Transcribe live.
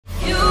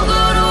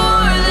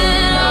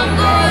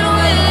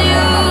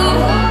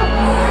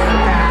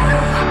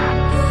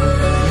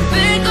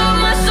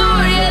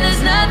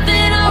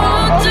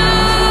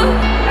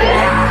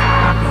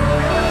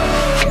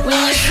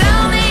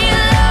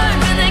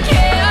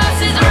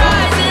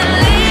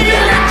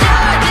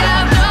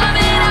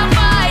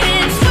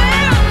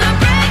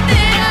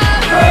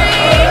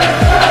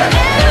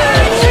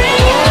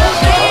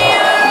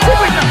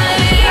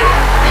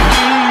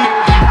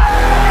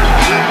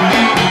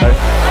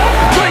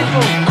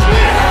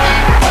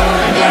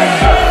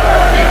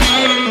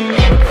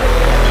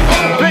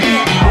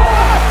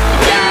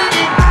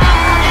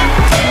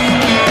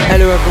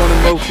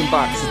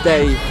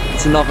day,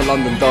 it's another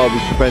London derby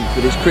for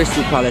Brentford. It's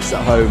Crystal Palace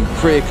at home,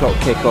 3 o'clock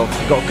kickoff.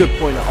 We got a good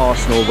point at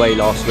Arsenal away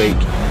last week.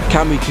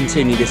 Can we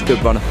continue this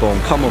good run of form?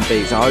 Come on,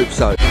 Beats, I hope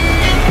so.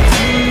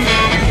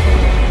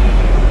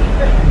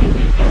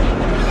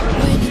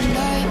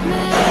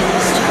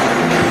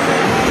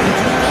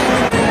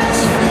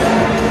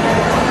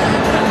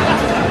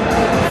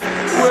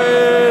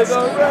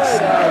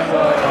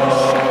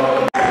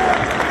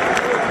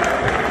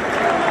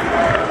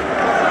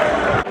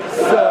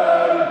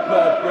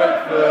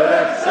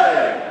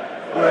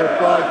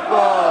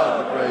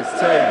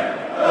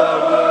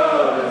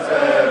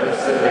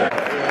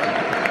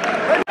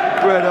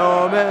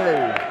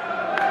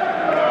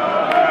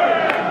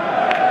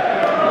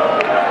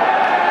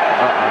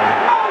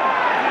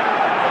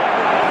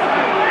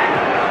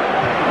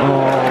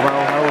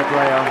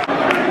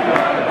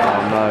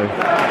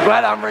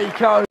 Well done,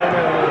 Rico.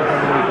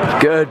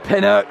 Good,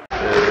 Pinnock.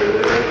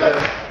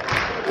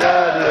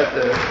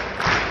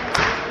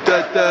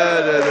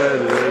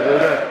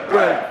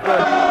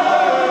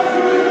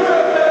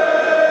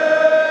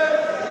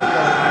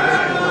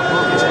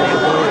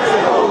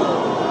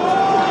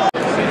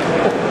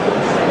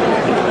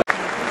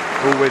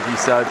 All with you,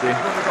 Sergi.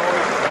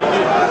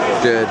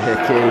 Good,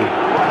 Hickey.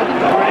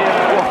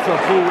 What a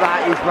ball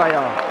that is,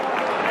 Raya.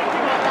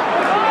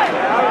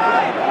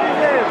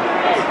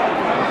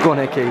 Go on,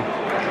 Hickey.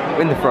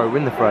 Win the throw,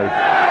 win the throw.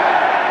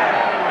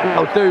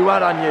 I'll do, well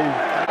done you.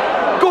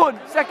 Go on,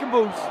 second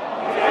balls.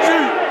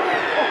 Shoot.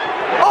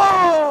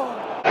 Oh!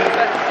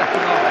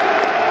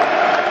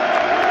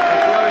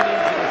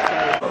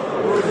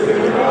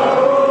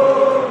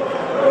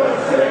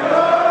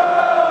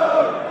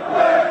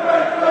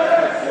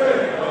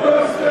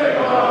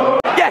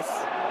 Yes!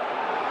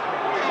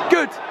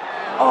 Good!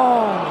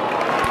 Oh!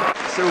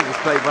 Silver's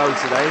played well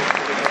today.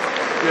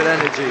 Good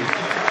energy.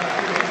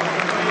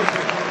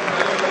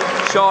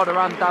 Sharda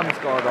and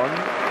Damsgaard on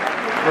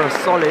for a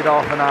solid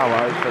half an hour,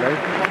 hopefully.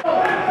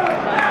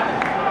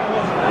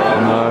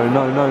 Oh,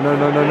 no.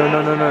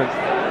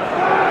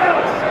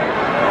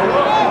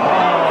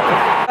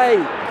 Hey!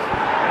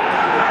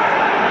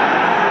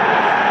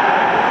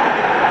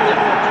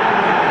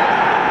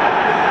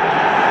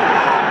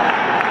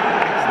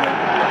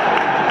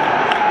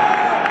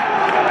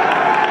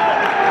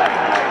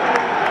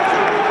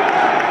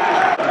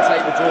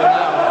 Take the draw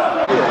now.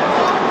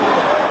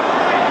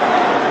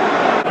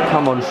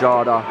 Come on,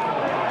 Sharda.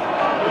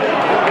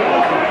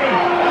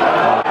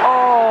 Oh!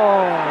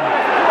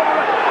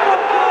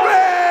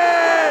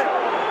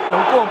 Go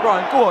on,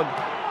 Brian, go on.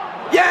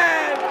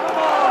 Yeah!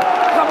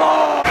 Come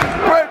on!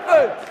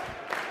 Brentford!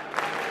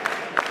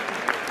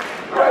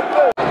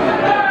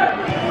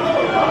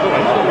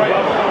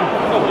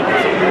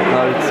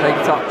 No, take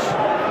touch.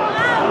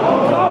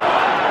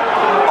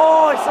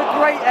 Oh, it's a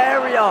great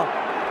area.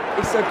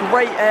 It's a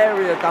great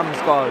area,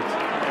 Damsgaard.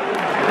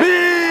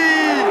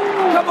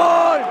 Come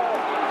on!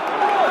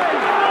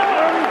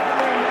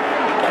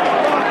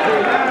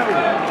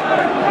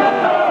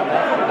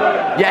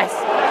 Yes!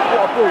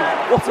 What a ball!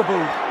 What a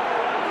ball!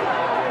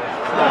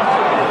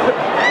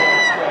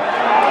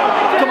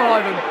 Come on,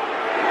 Ivan!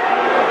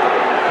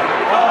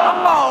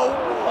 Oh!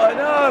 What on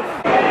earth?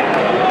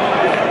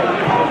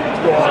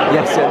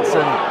 Yes,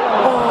 Jensen.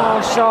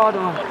 Oh,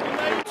 Sharda!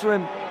 To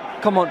him.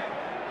 Come on.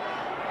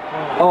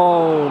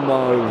 Oh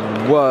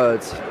my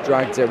word!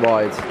 Dragged it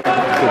wide. Good,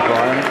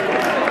 Brian.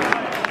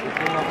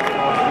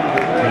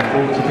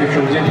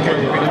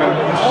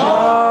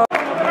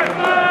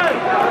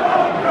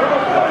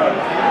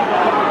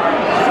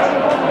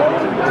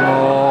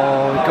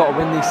 Oh, we've got to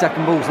win these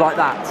second balls like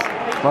that.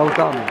 Well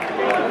done.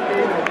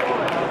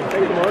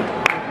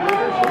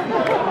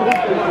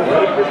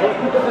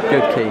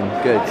 Good, Keane.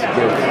 Good.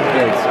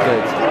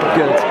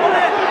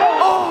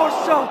 Oh,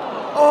 shot!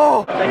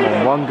 Oh! Come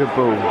on, one good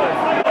ball.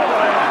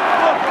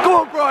 Go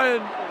on,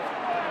 Brian!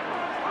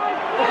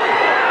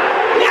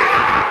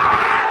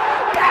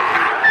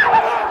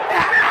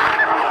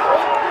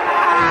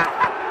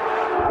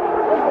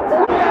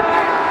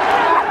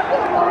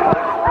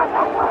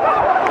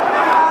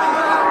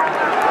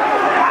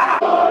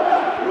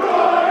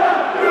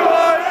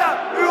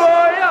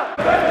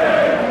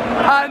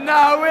 And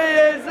now he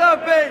is a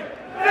big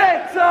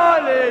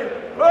Vitaly!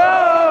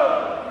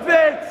 Oh!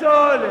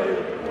 Vitaly!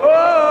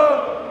 Oh!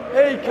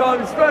 He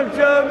comes from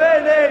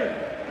Germany!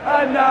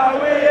 And now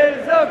he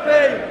is a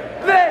big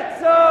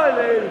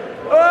Vitaly!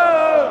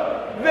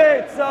 Oh!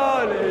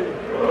 Vitaly!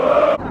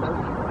 Oh.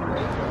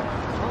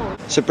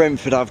 So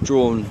Brentford have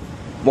drawn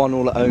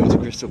 1-1 at home to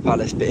Crystal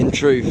Palace, but in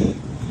truth,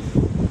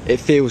 it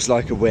feels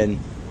like a win.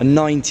 A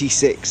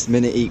 96th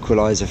minute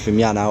equaliser from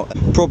Janelt.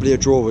 Probably a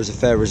draw was a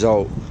fair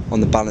result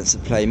on the balance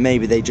of play.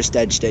 Maybe they just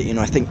edged it. You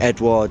know, I think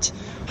Edouard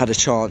had a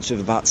chance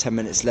with about 10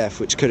 minutes left,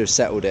 which could have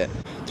settled it.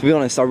 To be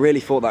honest, I really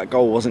thought that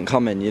goal wasn't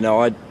coming. You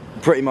know, I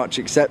pretty much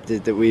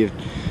accepted that we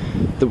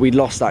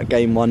lost that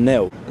game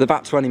 1-0. With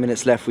about 20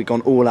 minutes left, we'd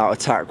gone all-out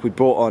attack. We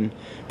brought on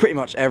pretty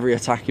much every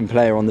attacking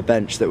player on the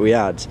bench that we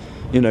had.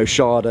 You know,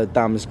 Sharda,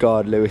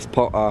 Damsgaard, Lewis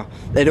Potter,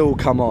 they'd all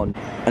come on.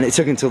 And it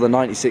took until the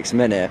 96th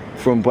minute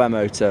for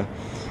Mbeumo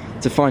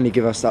to finally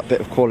give us that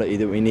bit of quality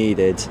that we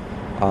needed,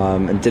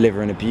 and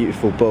delivering a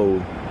beautiful ball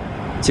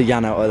to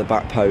Janelt at the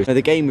back post. Now,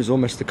 the game was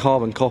almost a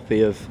carbon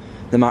copy of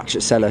the match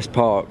at Selhurst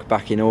Park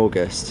back in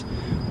August,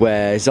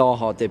 where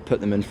Zaha did put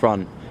them in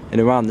front in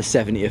around the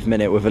 70th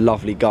minute with a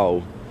lovely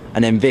goal,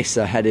 and then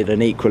Vissa headed an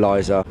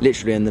equaliser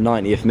literally in the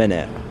 90th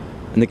minute,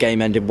 and the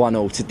game ended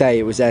 1-1. Today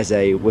it was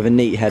Eze with a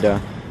neat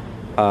header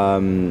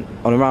on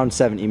around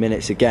 70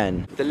 minutes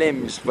again. The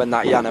limbs when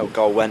that Janelt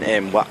goal went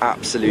in were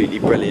absolutely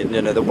brilliant.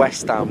 You know, the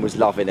West Ham was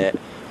loving it.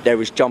 There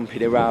was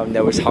jumping around,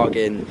 there was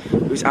hugging.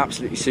 It was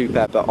absolutely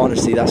superb, but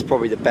honestly that's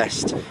probably the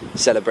best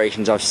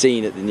celebrations I've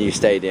seen at the new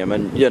stadium.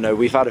 And you know,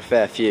 we've had a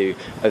fair few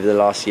over the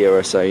last year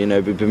or so. You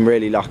know, we've been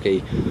really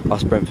lucky,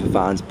 us Brentford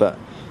fans, but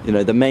you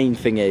know, the main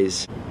thing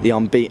is the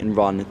unbeaten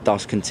run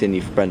does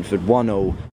continue for Brentford. 1-1.